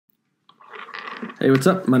Hey, what's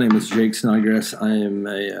up? My name is Jake Snodgrass. I am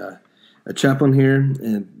a chaplain here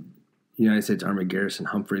in United States Army Garrison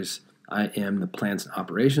Humphreys. I am the Plans and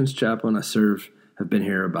Operations chaplain. Have been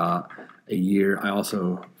here about a year. I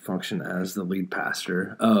also function as the lead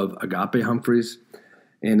pastor of Agape Humphreys,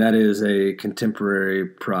 and that is a contemporary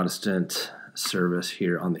Protestant service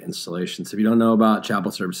here on the installation. So if you don't know about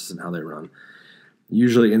chapel services and how they run,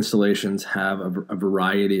 usually installations have a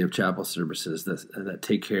variety of chapel services that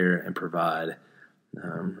take care and provide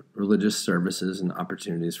religious services and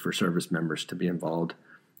opportunities for service members to be involved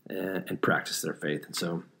and practice their faith. And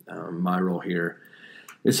so my role here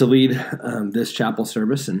is to lead this chapel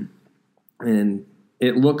service, and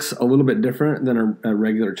it looks a little bit different than a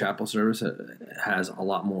regular chapel service. It has a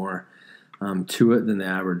lot more to it than the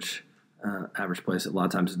average place. A lot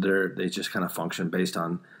of times they just kind of function based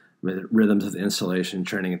on rhythms of the installation,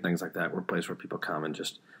 training, and things like that. We're a place where people come and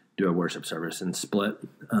just do a worship service and split.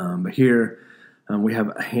 But here, we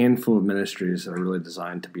have a handful of ministries that are really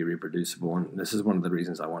designed to be reproducible, and this is one of the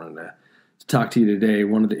reasons I wanted to talk to you today.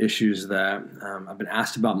 One of the issues that I've been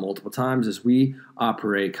asked about multiple times is we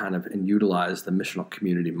operate kind of and utilize the missional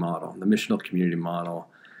community model. The missional community model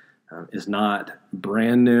is not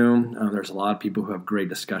brand new. There's a lot of people who have great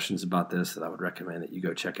discussions about this that I would recommend that you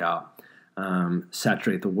go check out.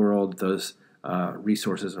 Saturate the World, those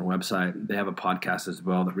resources and website. They have a podcast as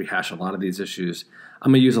well that rehash a lot of these issues.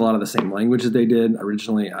 I'm going to use a lot of the same language that they did.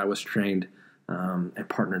 Originally, I was trained and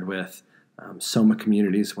partnered with Soma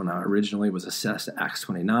Communities when I originally was assessed at Acts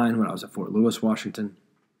 29 when I was at Fort Lewis, Washington.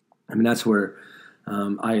 I mean, that's where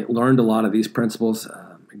I learned a lot of these principles.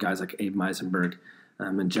 Guys like Abe Meisenberg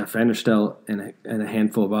and Jeff Vanderstelt and a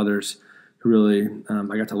handful of others who really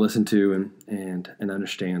I got to listen to and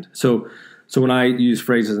understand. So when I use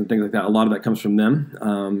phrases and things like that, a lot of that comes from them,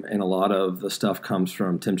 and a lot of the stuff comes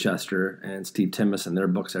from Tim Chester and Steve Timmis and their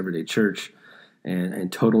books, Everyday Church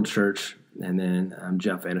and Total Church, and then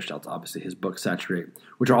Jeff Vanderstelt, obviously, his book, Saturate,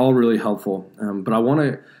 which are all really helpful. But I want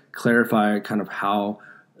to clarify kind of how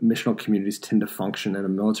missional communities tend to function in a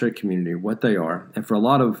military community, what they are. And for a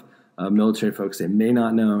lot of military folks, they may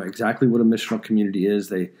not know exactly what a missional community is.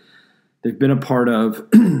 They've been a part of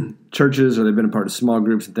churches or they've been a part of small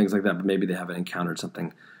groups and things like that, but maybe they haven't encountered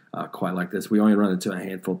something quite like this. We only run into a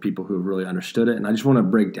handful of people who have really understood it, and I just want to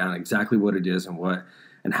break down exactly what it is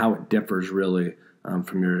and how it differs really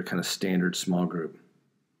from your kind of standard small group.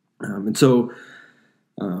 And so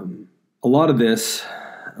a lot of this,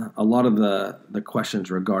 a lot of the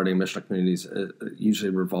questions regarding missional communities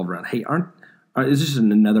usually revolve around, hey, is this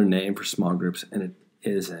another name for small groups? And it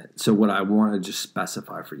isn't. So what I want to just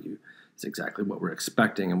specify for you is exactly what we're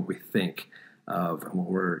expecting and what we think of and what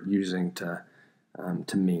we're using to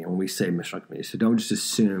mean when we say missional community. So don't just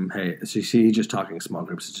assume, hey, so you see he's just talking small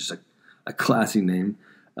groups. It's just a classy name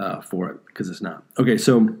for it, because it's not. Okay,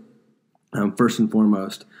 so first and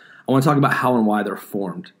foremost, I want to talk about how and why they're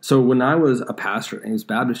formed. So when I was a pastor at Ames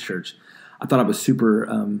Baptist Church, I thought I was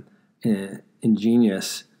super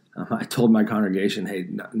ingenious. I told my congregation, hey,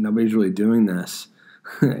 nobody's really doing this.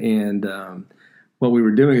 And what we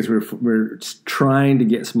were doing is we're trying to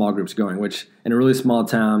get small groups going, which in a really small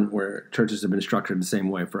town where churches have been structured the same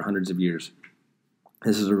way for hundreds of years,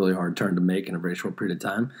 this is a really hard turn to make in a very short period of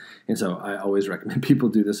time. And so I always recommend people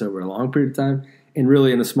do this over a long period of time. And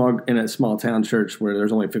really in a small town church where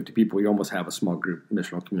there's only 50 people, you almost have a small group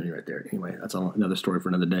missional community right there. Anyway, that's another story for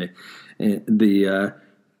another day. And the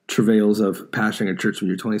travails of pastoring a church when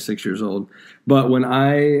you're 26 years old. But when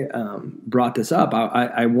I brought this up,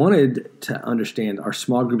 I wanted to understand our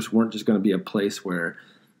small groups weren't just going to be a place where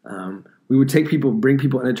we would bring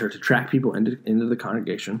people into church, attract people into the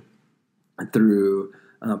congregation through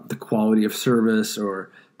the quality of service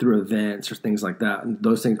or through events or things like that. And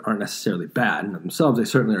those things aren't necessarily bad in themselves. They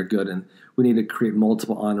certainly are good, and we need to create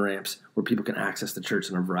multiple on-ramps where people can access the church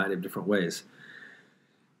in a variety of different ways.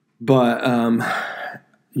 But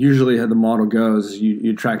usually how the model goes is you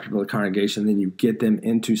attract people to the congregation, then you get them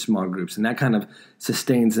into small groups, and that kind of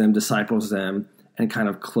sustains them, disciples them, and kind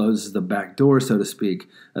of closes the back door, so to speak,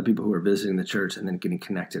 of people who are visiting the church and then getting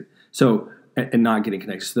connected. And not getting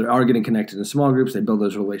connected. So they are getting connected in small groups, they build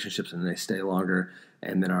those relationships, and they stay longer,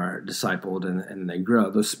 and then are discipled, and they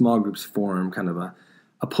grow. Those small groups form kind of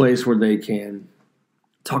a place where they can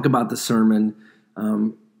talk about the sermon,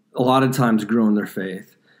 a lot of times grow in their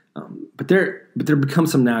faith. But there become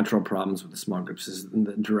some natural problems with the small groups,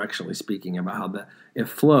 directionally speaking, about how it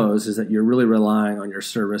flows, is that you're really relying on your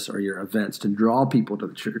service or your events to draw people to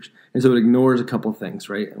the church. And so it ignores a couple things,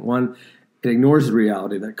 right? One, it ignores the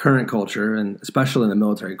reality that current culture, and especially in the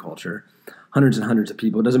military culture, hundreds and hundreds of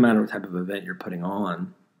people, it doesn't matter what type of event you're putting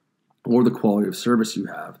on or the quality of service you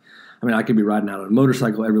have, I mean, I could be riding out on a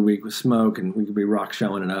motorcycle every week with Smoke, and we could be rock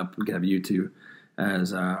showing it up. We could have U2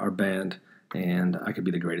 as our band, and I could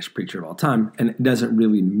be the greatest preacher of all time. And it doesn't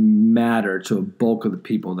really matter to a bulk of the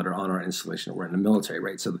people that are on our installation. We're in the military,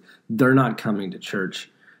 right? So they're not coming to church.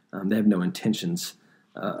 They have no intentions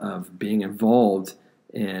of being involved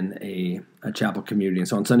in a chapel community. And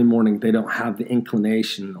so on Sunday morning, they don't have the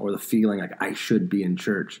inclination or the feeling like I should be in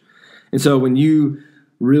church. And so when you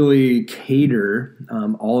really cater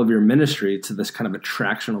all of your ministry to this kind of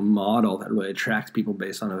attractional model that really attracts people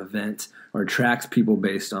based on an event or attracts people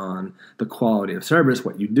based on the quality of service,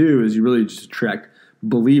 what you do is you really just attract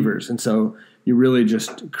believers. And so you're really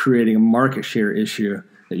just creating a market share issue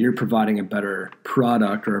that you're providing a better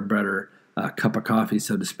product or a better cup of coffee,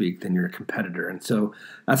 so to speak, than your competitor. And so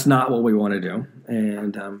that's not what we want to do.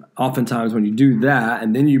 And oftentimes when you do that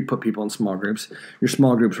and then you put people in small groups, your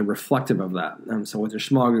small groups are reflective of that. So what your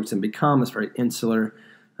small groups then become is very insular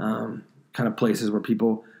kind of places where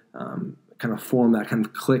people kind of form that kind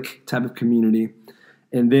of clique type of community.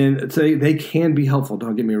 And then they can be helpful,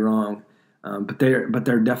 don't get me wrong, but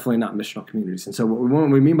they're definitely not missional communities. And so what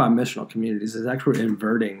we mean by missional communities is actually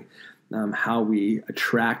inverting how we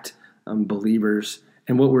attract believers.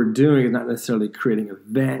 And what we're doing is not necessarily creating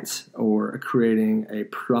events or creating a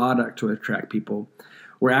product to attract people.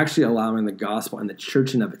 We're actually allowing the gospel and the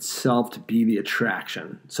church in of itself to be the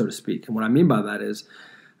attraction, so to speak. And what I mean by that is,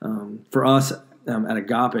 for us at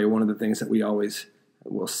Agape, one of the things that we always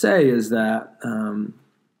will say is that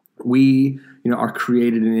we are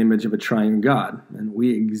created in the image of a triune God. And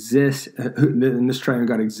we exist, and this triune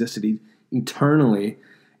God existed eternally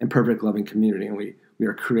in perfect loving community. And we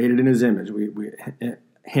are created in his image. We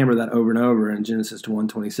hammer that over and over in Genesis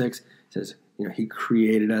 1:26. It says, he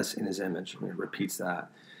created us in his image. And it repeats that.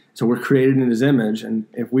 So we're created in his image. And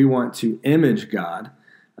if we want to image God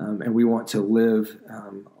and we want to live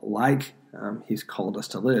like he's called us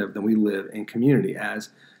to live, then we live in community as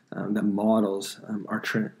that models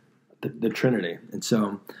the Trinity. And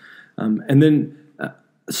so, and then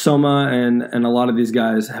Soma and a lot of these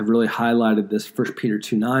guys have really highlighted this 1 Peter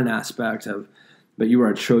 2:9 aspect of, but you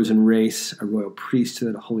are a chosen race, a royal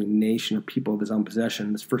priesthood, a holy nation, a people of his own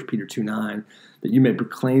possession. This 1 Peter 2:9, that you may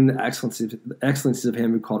proclaim the excellencies of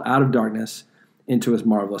him who called out of darkness into his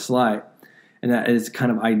marvelous light. And that is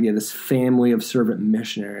kind of idea, this family of servant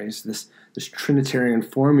missionaries, this Trinitarian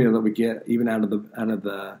formula that we get even out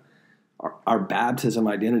of our baptism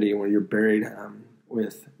identity, when you're buried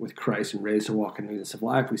with Christ and raised to walk in newness of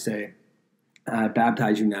life. We say, I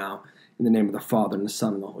baptize you now in the name of the Father and the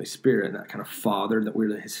Son and the Holy Spirit. And that kind of Father, that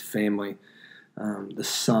we're his family, the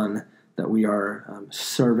Son, that we are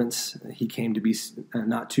servants. He came to be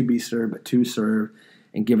not to be served, but to serve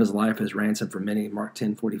and give his life as ransom for many, Mark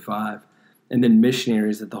 10:45. And then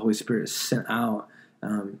missionaries that the Holy Spirit is sent out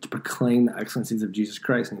to proclaim the excellencies of Jesus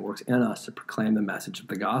Christ, and he works in us to proclaim the message of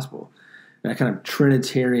the gospel. And that kind of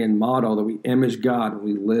Trinitarian model that we image God when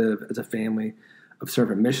we live as a family of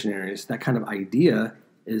servant missionaries, that kind of idea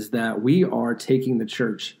is that we are taking the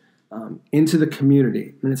church into the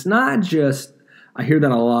community. And it's not just, I hear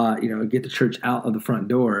that a lot, get the church out of the front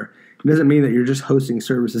door. It doesn't mean that you're just hosting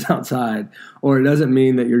services outside, or it doesn't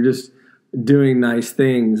mean that you're just doing nice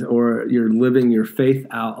things, or you're living your faith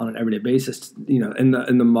out on an everyday basis, in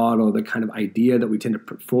the model, the kind of idea that we tend to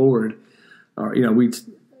put forward, or,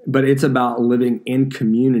 but it's about living in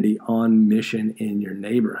community on mission in your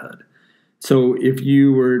neighborhood. So if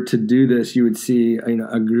you were to do this, you would see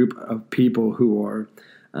a group of people who are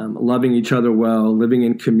loving each other well, living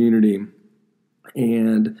in community,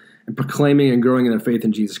 and proclaiming and growing in their faith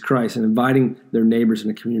in Jesus Christ, and inviting their neighbors in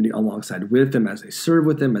the community alongside with them as they serve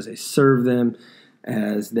with them, as they serve them,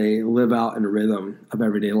 as they live out in a rhythm of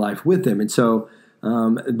everyday life with them. And so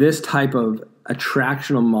this type of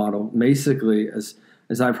attractional model, basically, as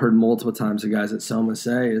I've heard multiple times the guys at Selma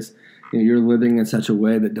say, is you're living in such a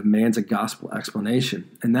way that demands a gospel explanation.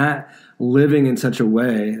 And that living in such a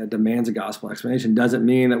way that demands a gospel explanation doesn't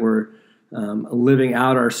mean that we're living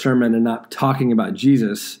out our sermon and not talking about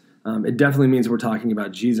Jesus. It definitely means we're talking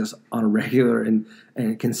about Jesus on a regular and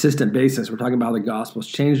consistent basis. We're talking about how the gospel's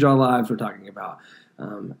changed our lives. We're talking about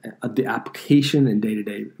the application in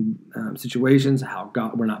day-to-day situations, how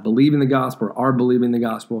we're not believing the gospel or are believing the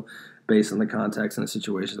gospel based on the context and the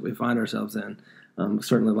situations that we find ourselves in.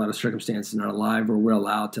 Certainly a lot of circumstances in our life where we're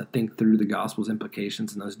allowed to think through the gospel's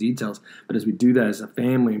implications and those details. But as we do that as a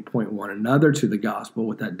family and point one another to the gospel,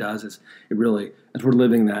 what that does is it really, as we're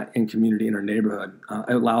living that in community in our neighborhood,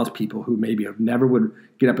 it allows people who maybe have never would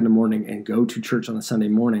get up in the morning and go to church on a Sunday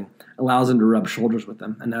morning, allows them to rub shoulders with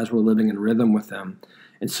them. And as we're living in rhythm with them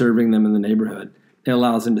and serving them in the neighborhood, It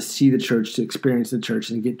allows them to see the church, to experience the church,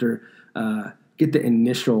 and get the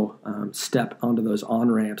initial step onto those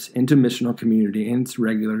on-ramps into missional community and its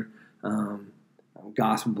regular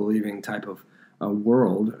gospel-believing type of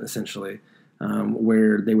world, essentially,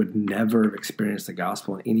 where they would never have experienced the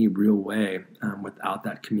gospel in any real way without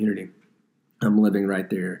that community living right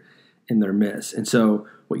there in their midst. And so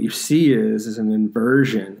what you see is an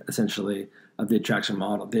inversion, essentially, of the attraction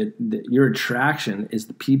model. Your attraction is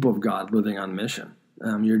the people of God living on mission.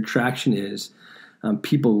 Your attraction is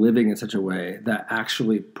people living in such a way that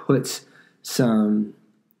actually puts some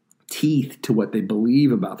teeth to what they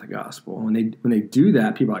believe about the gospel. When they do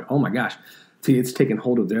that, people are like, oh my gosh, see, it's taken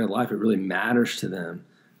hold of their life. It really matters to them.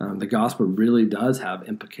 The gospel really does have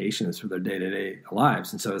implications for their day-to-day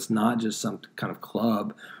lives. And so it's not just some kind of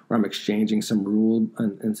club where I'm exchanging some rule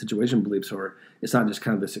and situation beliefs, or it's not just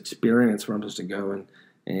kind of this experience where I'm supposed to go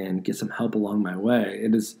and get some help along my way.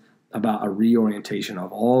 It is about a reorientation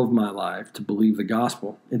of all of my life to believe the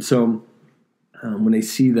gospel. And so when they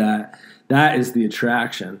see that, that is the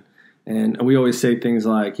attraction. And we always say things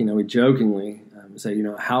like, we jokingly say,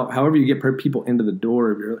 however you get people into the door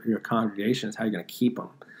of your congregation is how you're going to keep them.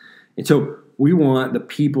 And so we want the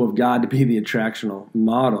people of God to be the attractional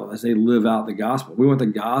model as they live out the gospel. We want the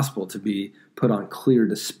gospel to be put on clear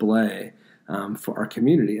display for our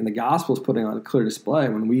community. And the gospel is putting on a clear display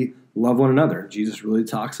when we love one another. Jesus really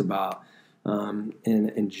talks about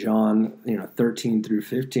in John 13 through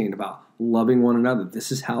 15 about loving one another.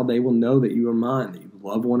 This is how they will know that you are mine, that you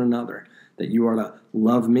love one another, that you are to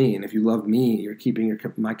love me. And if you love me, you're keeping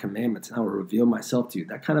my commandments, and I will reveal myself to you.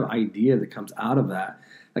 That kind of idea that comes out of that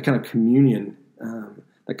kind of communion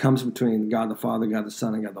that comes between God the Father, God the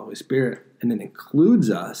Son, and God the Holy Spirit, and then includes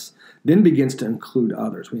us, then begins to include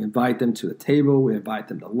others. We invite them to the table. We invite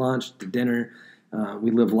them to lunch, to dinner.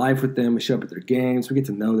 We live life with them. We show up at their games. We get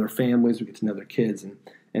to know their families. We get to know their kids. And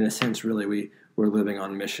in a sense, really, we're living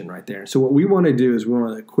on mission right there. So what we want to do is we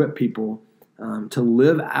want to equip people to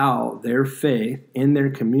live out their faith in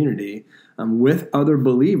their community with other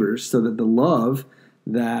believers, so that the love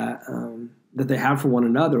that they have for one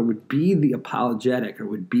another would be the apologetic, or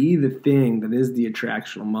would be the thing that is the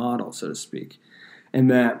attractional model, so to speak,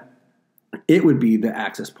 and that it would be the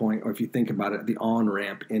access point, or if you think about it, the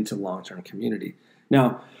on-ramp into long-term community.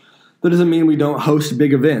 Now, that doesn't mean we don't host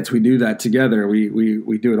big events. We do that together. We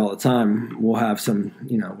do it all the time. We'll have some,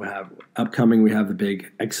 we have upcoming, we have the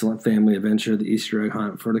big Excellent Family Adventure, the Easter egg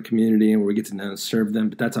hunt for the community, and where we get to know and serve them.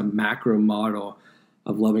 But that's a macro model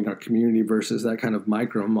of loving our community versus that kind of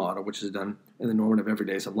micro model, which is done in the normative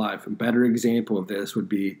everydays of life. A better example of this would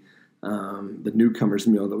be the newcomers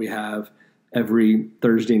meal that we have every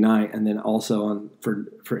Thursday night, and then also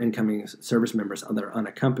for incoming service members that are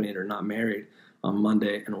unaccompanied or not married on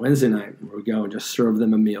Monday and Wednesday night, where we go and just serve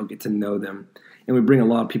them a meal, get to know them, and we bring a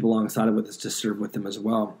lot of people alongside of us to serve with them as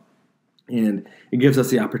well. And it gives us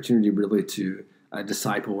the opportunity really to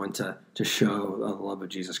disciple and to show the love of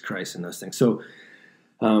Jesus Christ in those things. So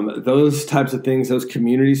those types of things, those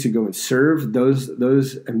communities who go and serve,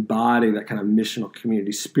 those embody that kind of missional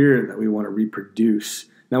community spirit that we want to reproduce.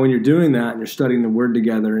 Now, when you're doing that and you're studying the Word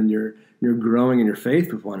together and you're growing in your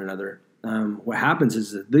faith with one another, what happens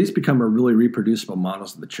is that these become a really reproducible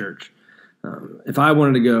models of the church. If I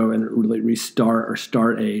wanted to go and really restart or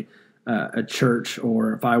start a church,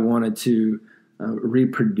 or if I wanted to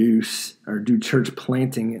reproduce or do church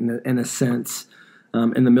planting in a sense,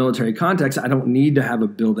 in the military context, I don't need to have a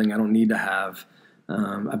building. I don't need to have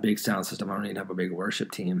a big sound system. I don't need to have a big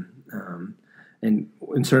worship team. And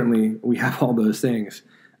certainly we have all those things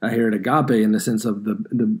here at Agape in the sense of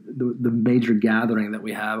the major gathering that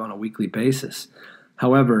we have on a weekly basis.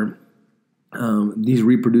 However, these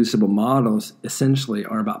reproducible models essentially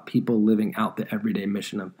are about people living out the everyday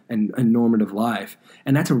mission and normative life.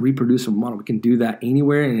 And that's a reproducible model. We can do that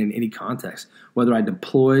anywhere and in any context, whether I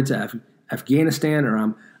deploy to Afghanistan,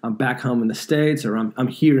 or I'm back home in the States, or I'm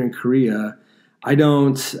here in Korea. I'm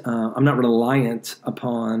not reliant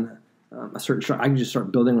upon a certain. I can just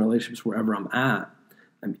start building relationships wherever I'm at.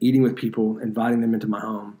 I'm eating with people, inviting them into my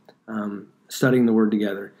home, studying the Word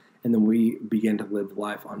together, and then we begin to live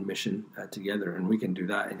life on mission together. And we can do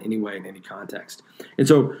that in any way, in any context. And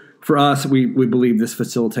so for us, we believe this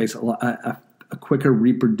facilitates a quicker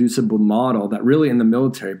reproducible model that really in the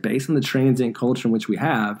military, based on the transient culture in which we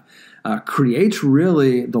have, creates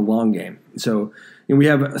really the long game. So we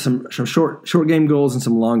have some short game goals and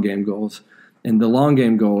some long game goals. And the long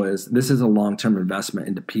game goal is this is a long-term investment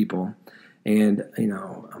into people. And,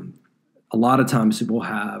 a lot of times people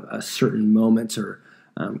have certain moments or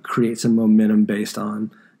create some momentum based on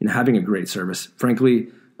having a great service. Frankly,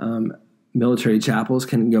 military chapels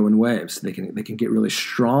can go in waves. They can get really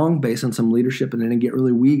strong based on some leadership, and then they get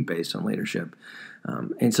really weak based on leadership.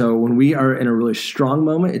 And so when we are in a really strong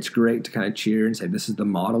moment, it's great to kind of cheer and say, this is the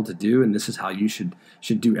model to do, and this is how you should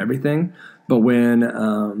do everything. But when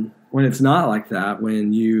it's not like that,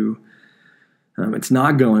 when it's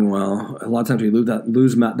not going well, a lot of times we lose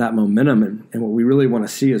that momentum. And what we really want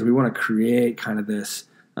to see is we want to create kind of this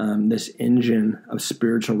engine of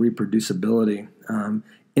spiritual reproducibility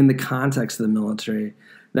in the context of the military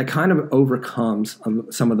that kind of overcomes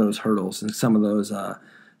some of those hurdles and some of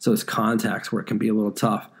those contexts where it can be a little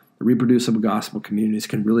tough. The reproducible gospel communities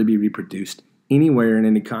can really be reproduced anywhere in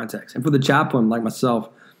any context. And for the chaplain like myself,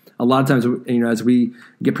 a lot of times, as we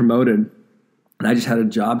get promoted, and I just had a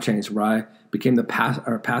job change where I became the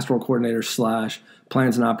pastoral coordinator /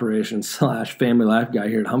 plans and operations / family life guy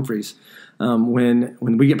here at Humphreys. When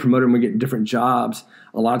we get promoted and we get different jobs,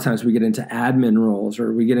 a lot of times we get into admin roles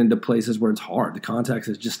or we get into places where it's hard. The context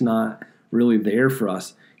is just not really there for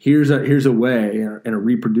us. Here's a way in a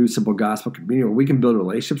reproducible gospel community where we can build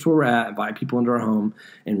relationships where we're at, invite people into our home,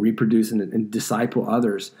 and reproduce and disciple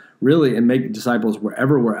others, really, and make disciples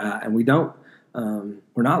wherever we're at. And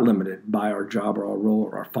we're not limited by our job or our role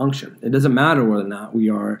or our function. It doesn't matter whether or not we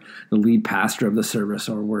are the lead pastor of the service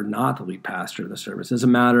or we're not the lead pastor of the service. It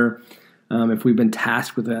doesn't matter if we've been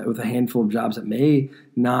tasked with a handful of jobs that may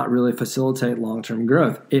not really facilitate long-term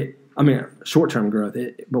growth. Short-term growth.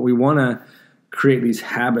 But we want to create these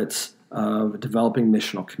habits of developing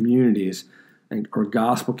missional communities or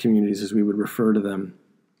gospel communities, as we would refer to them,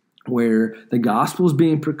 where the gospel is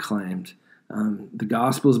being proclaimed, the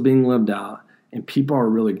gospel is being lived out, and people are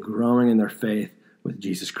really growing in their faith with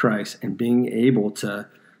Jesus Christ and being able to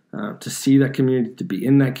see that community, to be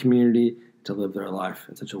in that community, to live their life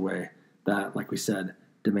in such a way that, like we said,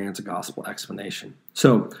 demands a gospel explanation.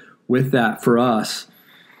 So with that, for us,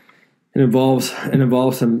 it involves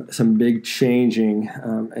some big changing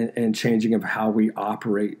and changing of how we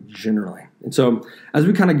operate generally. And so as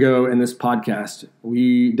we kind of go in this podcast,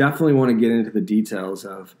 we definitely want to get into the details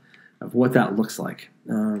of what that looks like.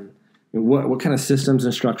 What kind of systems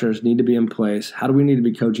and structures need to be in place? How do we need to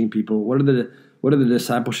be coaching people? What are the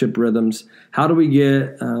discipleship rhythms? How do we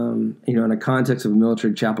get, in a context of a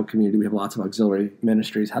military chapel community, we have lots of auxiliary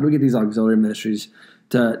ministries. How do we get these auxiliary ministries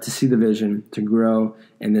to see the vision, to grow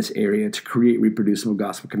in this area, to create reproducible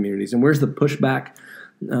gospel communities? And where's the pushback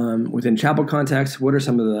within chapel context? What are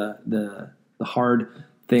some of the hard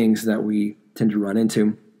things that we tend to run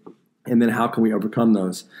into? And then how can we overcome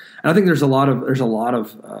those? And I think there's a lot of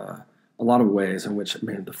ways in which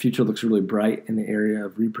the future looks really bright in the area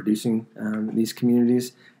of reproducing these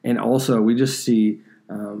communities. And also we just see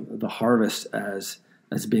the harvest as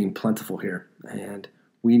being plentiful here. And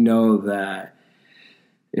we know that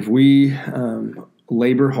if we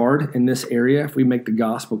labor hard in this area, if we make the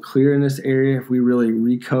gospel clear in this area, if we really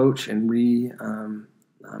recoach and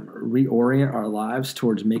reorient our lives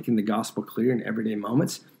towards making the gospel clear in everyday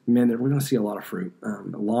moments, we're going to see a lot of fruit,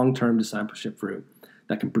 long-term discipleship fruit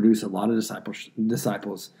that can produce a lot of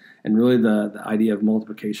disciples, and really the idea of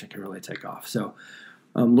multiplication can really take off. So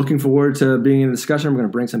I'm looking forward to being in the discussion. We're going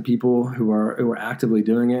to bring some people who are actively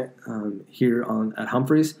doing it here at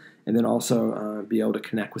Humphreys, and then also be able to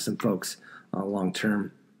connect with some folks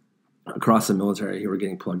long-term across the military who are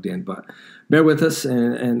getting plugged in. But bear with us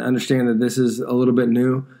and understand that this is a little bit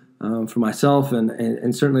new for myself,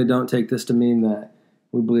 and certainly don't take this to mean that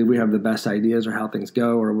we believe we have the best ideas or how things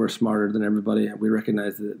go, or we're smarter than everybody. We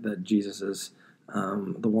recognize that Jesus is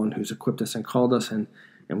the one who's equipped us and called us, and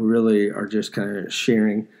we really are just kind of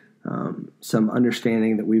sharing some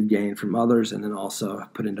understanding that we've gained from others, and then also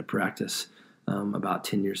put into practice about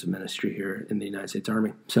 10 years of ministry here in the United States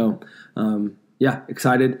Army. So,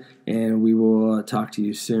 excited, and we will talk to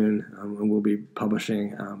you soon, and we'll be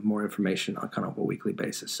publishing more information on kind of a weekly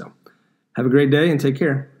basis. So have a great day and take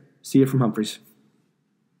care. See you from Humphreys.